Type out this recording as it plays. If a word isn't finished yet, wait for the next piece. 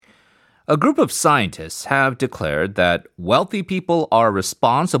A group of scientists have declared that wealthy people are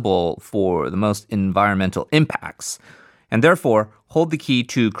responsible for the most environmental impacts and therefore hold the key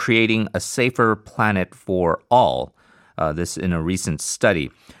to creating a safer planet for all. This in a recent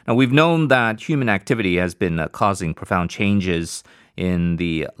study. Now, we've known that human activity has been causing profound changes in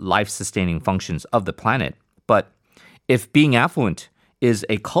the life-sustaining functions of the planet. But if being affluent is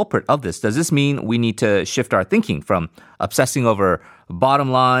a culprit of this, does this mean we need to shift our thinking from obsessing over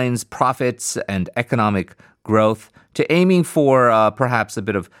bottom lines, profits, and economic growth to aiming for perhaps a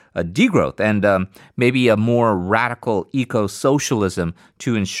bit of a degrowth and maybe a more radical eco-socialism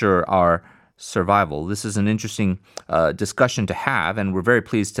to ensure our survival? This is an interesting discussion to have, and we're very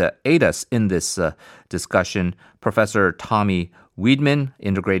pleased to aid us in this discussion. Professor Tommy Wiedmann,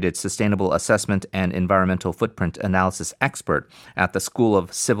 Integrated Sustainable Assessment and Environmental Footprint Analysis Expert at the School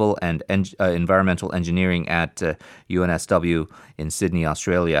of Civil and Environmental Engineering at UNSW in Sydney,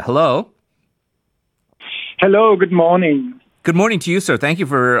 Australia. Hello. Hello, good morning. Good morning to you, sir. Thank you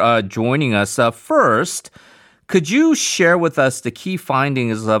for joining us. First, could you share with us the key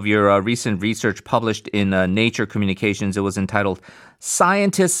findings of your recent research published in Nature Communications? It was entitled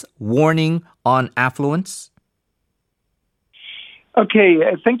Scientists' Warning on Affluence. Okay,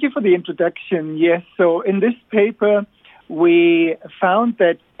 thank you for the introduction. Yes, so in this paper, we found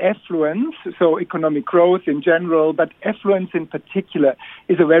that affluence, so economic growth in general, but affluence in particular,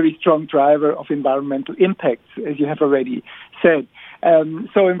 is a very strong driver of environmental impacts, as you have already said.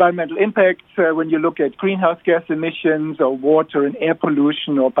 So environmental impacts, when you look at greenhouse gas emissions or water and air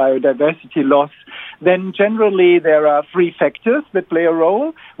pollution or biodiversity loss, then generally there are three factors that play a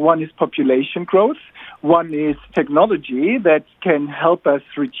role. One is population growth. One is technology that can help us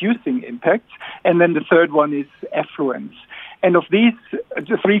reducing impacts. And then the third one is affluence. And of these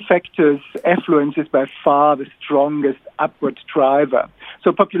three factors, affluence is by far the strongest upward driver.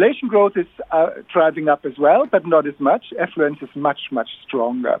 So population growth is driving up as well, but not as much. Affluence is much, much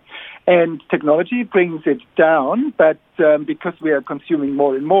stronger. And technology brings it down, but because we are consuming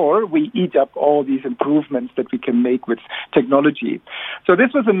more and more, we eat up all these improvements that we can make with technology. So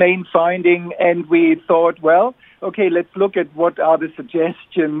this was the main finding, and we thought, well, okay, let's look at what are the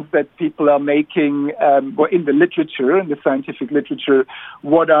suggestions that people are making in the literature, in the scientific literature,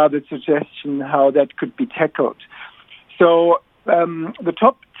 what are the suggestions how that could be tackled. So the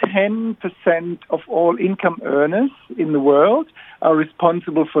top 10% of all income earners in the world are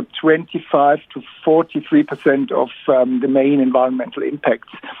responsible for 25 to 43% of the main environmental impacts.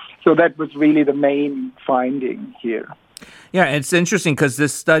 So that was really the main finding here. Yeah, it's interesting because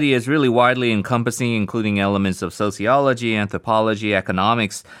this study is really widely encompassing, including elements of sociology, anthropology,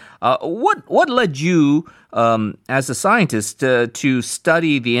 economics. What led you, as a scientist, to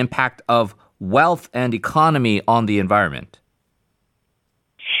study the impact of wealth and economy on the environment?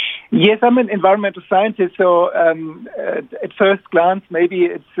 Yes, I'm an environmental scientist, so at first glance, maybe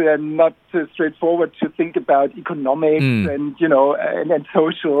it's not straightforward to think about economics and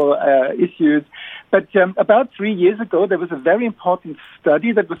social issues. But about 3 years ago, there was a very important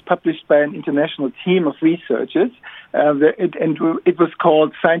study that was published by an international team of researchers, and it was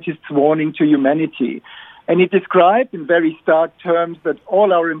called Scientists' Warning to Humanity. And it described in very stark terms that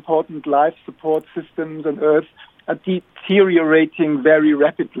all our important life support systems on Earth are deteriorating very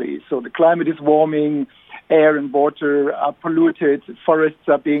rapidly. So the climate is warming, air and water are polluted, forests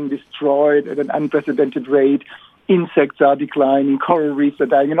are being destroyed at an unprecedented rate, insects are declining, coral reefs are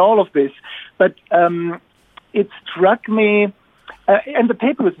dying, and all of this. But it struck me, and the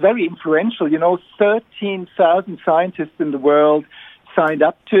paper was very influential, 13,000 scientists in the world signed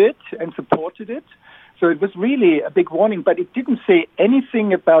up to it and supported it. So it was really a big warning, but it didn't say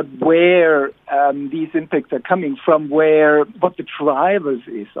anything about where these impacts are coming from, what the drivers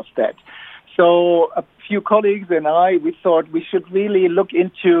is of that. So a few colleagues and I, we thought we should really look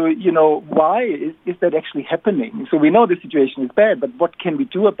into, why is that actually happening? So we know the situation is bad, but what can we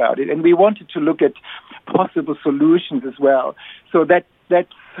do about it? And we wanted to look at possible solutions as well. So that's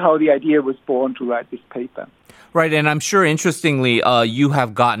how the idea was born to write this paper. Right, and I'm sure, interestingly, you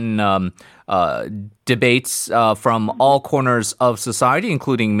have gotten debates from all corners of society,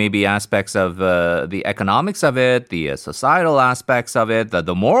 including maybe aspects of the economics of it, the societal aspects of it,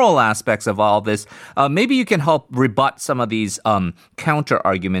 the moral aspects of all this. Maybe you can help rebut some of these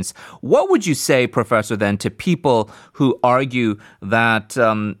counter-arguments. What would you say, Professor, then, to people who argue that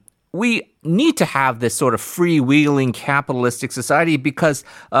we need to have this sort of freewheeling capitalistic society because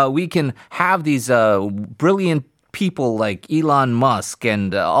we can have these brilliant people like Elon Musk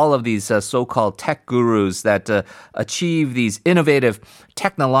and all of these so-called tech gurus that achieve these innovative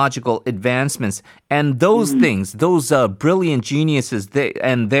technological advancements. And those things, those brilliant geniuses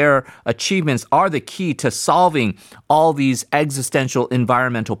and their achievements are the key to solving all these existential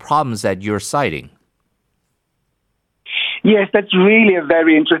environmental problems that you're citing. Yes, that's really a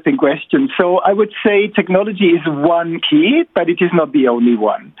very interesting question. So I would say technology is one key, but it is not the only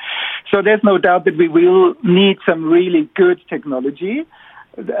one. So there's no doubt that we will need some really good technology,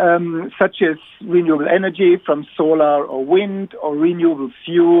 such as renewable energy from solar or wind, or renewable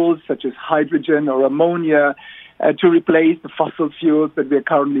fuels such as hydrogen or ammonia, to replace the fossil fuels that we're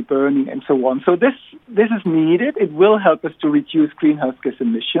currently burning and so on. So this is needed. It will help us to reduce greenhouse gas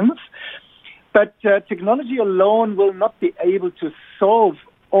emissions. But technology alone will not be able to solve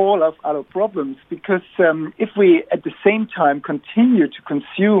all of our problems, because if we at the same time continue to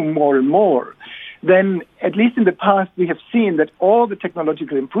consume more and more, then at least in the past we have seen that all the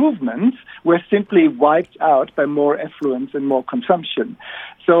technological improvements were simply wiped out by more affluence and more consumption.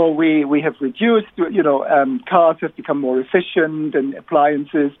 So we have reduced, cars have become more efficient and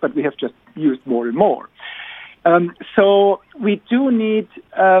appliances, but we have just used more and more. So we do need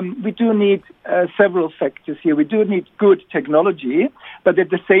several factors here. We do need good technology, but at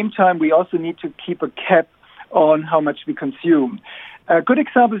the same time, we also need to keep a cap on how much we consume. A good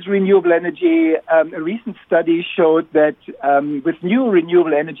example is renewable energy. A recent study showed that with new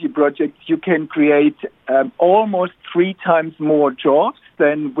renewable energy projects, you can create almost 3 times more jobs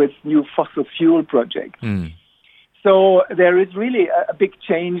than with new fossil fuel projects. So there is really a big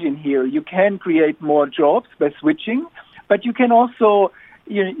change in here. You can create more jobs by switching, but you can also,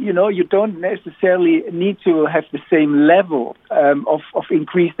 you don't necessarily need to have the same level of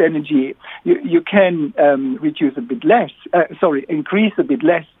increased energy. You can increase a bit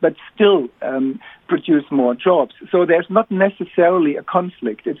less, but still produce more jobs. So there's not necessarily a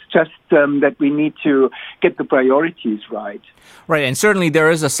conflict. It's just that we need to get the priorities right. Right, and certainly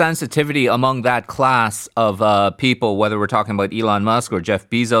there is a sensitivity among that class of people, whether we're talking about Elon Musk or Jeff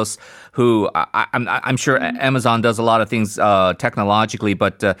Bezos, who I'm sure Amazon does a lot of things technologically,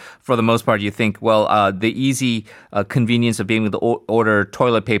 but for the most part, you think, the easy convenience of being able to order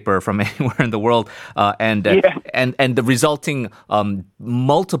toilet paper from anywhere in the world, and the resulting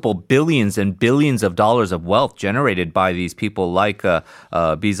multiple billions and billions of dollars of wealth generated by these people like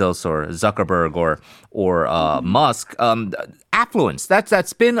Bezos or Zuckerberg or Musk. Affluence,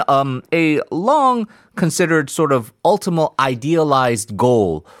 that's been a long considered sort of ultimate idealized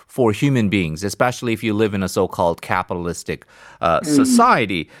goal for human beings, especially if you live in a so-called capitalistic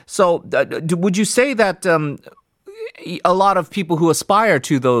society. So would you say that a lot of people who aspire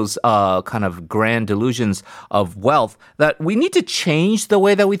to those kind of grand delusions of wealth, that we need to change the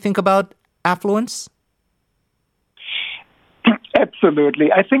way that we think about affluence?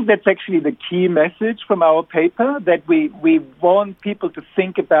 Absolutely. I think that's actually the key message from our paper, that we want people to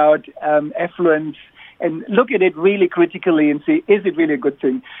think about affluence and look at it really critically and see, is it really a good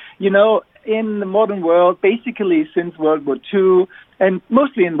thing? In the modern world, basically since World War II, and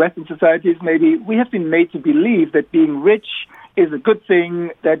mostly in Western societies maybe, we have been made to believe that being rich is a good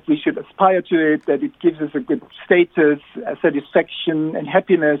thing, that we should aspire to it, that it gives us a good status, satisfaction and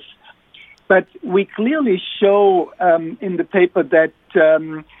happiness. But we clearly show in the paper that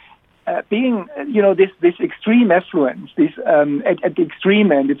being, this extreme affluence, at the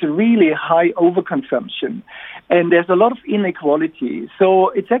extreme end, it's a really high overconsumption, and there's a lot of inequality. So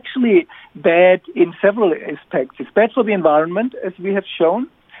it's actually bad in several aspects. It's bad for the environment, as we have shown,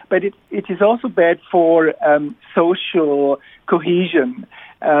 but it is also bad for social cohesion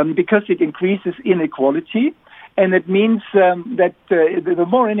because it increases inequality. And it means that the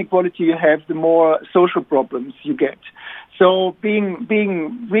more inequality you have, the more social problems you get. So being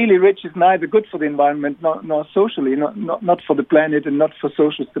really rich is neither good for the environment nor socially, not for the planet and not for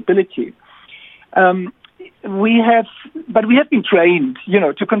social stability. We have been trained,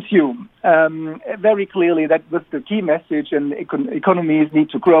 to consume. Very clearly, that was the key message, and economies need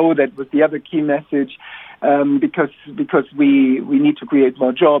to grow. That was the other key message, because we need to create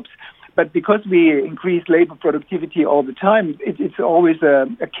more jobs. But because we increase labor productivity all the time, it's always a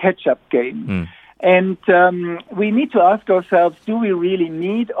catch-up game. And we need to ask ourselves, do we really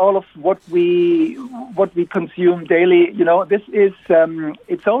need all of what we consume daily? This is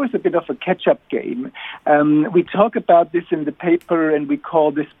it's always a bit of a catch-up game. We talk about this in the paper, and we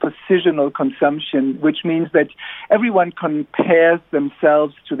call this positional consumption, which means that everyone compares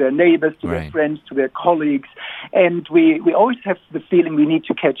themselves to their neighbors, to their friends, to their colleagues, and we always have the feeling we need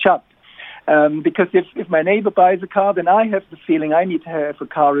to catch up. Because if my neighbor buys a car, then I have the feeling I need to have a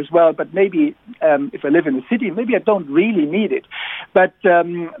car as well. But maybe if I live in a city, maybe I don't really need it. But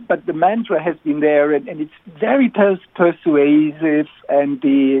the mantra has been there, and it's very persuasive, and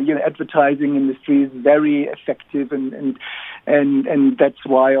the advertising industry is very effective, and that's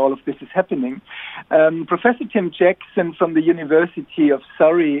why all of this is happening. Professor Tim Jackson from the University of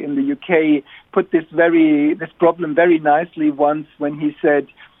Surrey in the UK put this problem very nicely once when he said,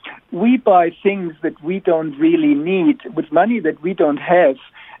 we buy things that we don't really need with money that we don't have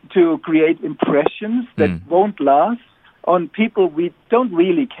to create impressions that won't last on people we don't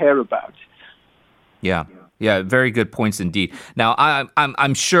really care about. Yeah, very good points indeed. Now,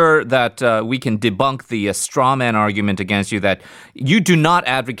 I'm sure that we can debunk the straw man argument against you that you do not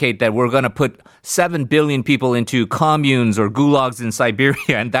advocate that we're going to put 7 billion people into communes or gulags in Siberia,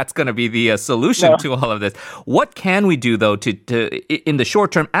 and that's going to be the solution to all of this. What can we do, though, to in the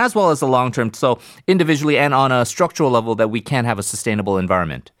short term as well as the long term, so individually and on a structural level, that we can have a sustainable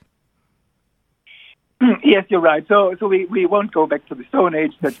environment? Yes, you're right. So we won't go back to the Stone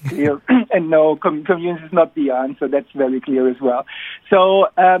Age, that's clear. And no, communes is not the answer. That's very clear as well. So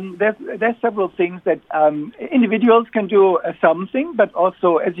there's several things that individuals can do something, but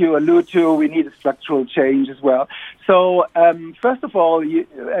also, as you allude to, we need a structural change as well. So first of all,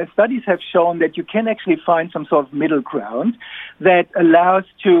 studies have shown that you can actually find some sort of middle ground that allows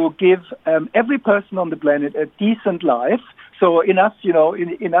to give every person on the planet a decent life. So enough,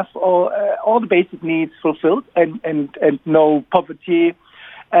 enough all the basic needs fulfilled, and no poverty,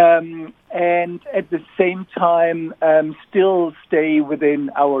 and at the same time still stay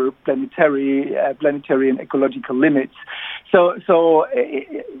within our planetary and ecological limits. So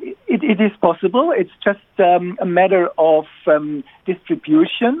it is possible. It's just a matter of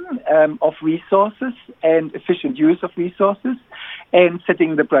distribution of resources and efficient use of resources, and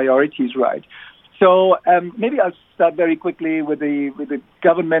setting the priorities right. So maybe I'll start very quickly with the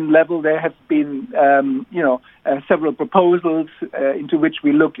government level. There have been several proposals into which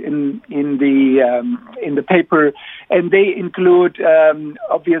we look in the paper, and they include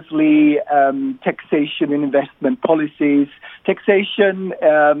obviously taxation and investment policies. Taxation,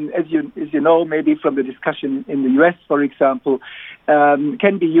 as you know, maybe from the discussion in the US, for example,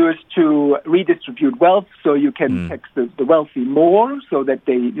 can be used to redistribute wealth. So you can tax the wealthy more, so that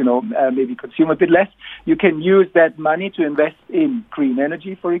they maybe consume a bit less. You can use that money to invest in green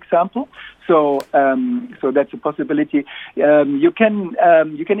energy, for example. So that's a possibility. You can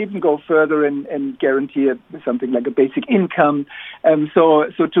even go further and guarantee something like a basic income. So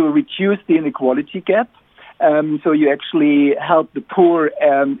to reduce the inequality gap. So you actually help the poor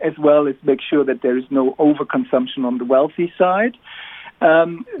as well as make sure that there is no overconsumption on the wealthy side.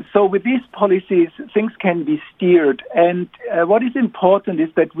 So with these policies, things can be steered. And what is important is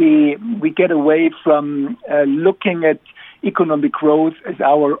that we get away from looking at economic growth as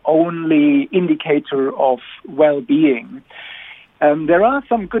our only indicator of well-being. There are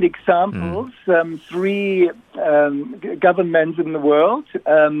some good examples. 3 governments in the world,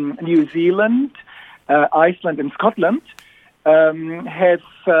 New Zealand, Iceland and Scotland, have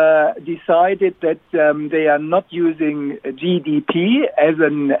decided that they are not using GDP as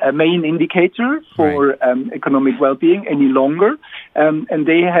a main indicator for economic well-being any longer, and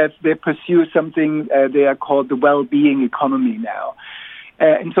they pursue something they are called the well-being economy now.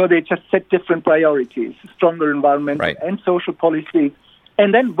 And so they just set different priorities, stronger environmental and social policies,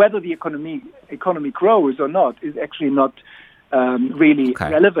 and then whether the economy grows or not is actually not really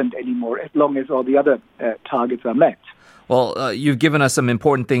relevant anymore, as long as all the other targets are met. Well, you've given us some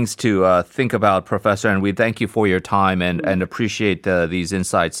important things to think about, Professor, and we thank you for your time and appreciate these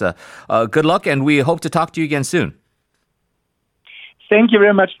insights. Good luck, and we hope to talk to you again soon. Thank you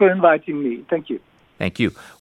very much for inviting me. Thank you. Thank you.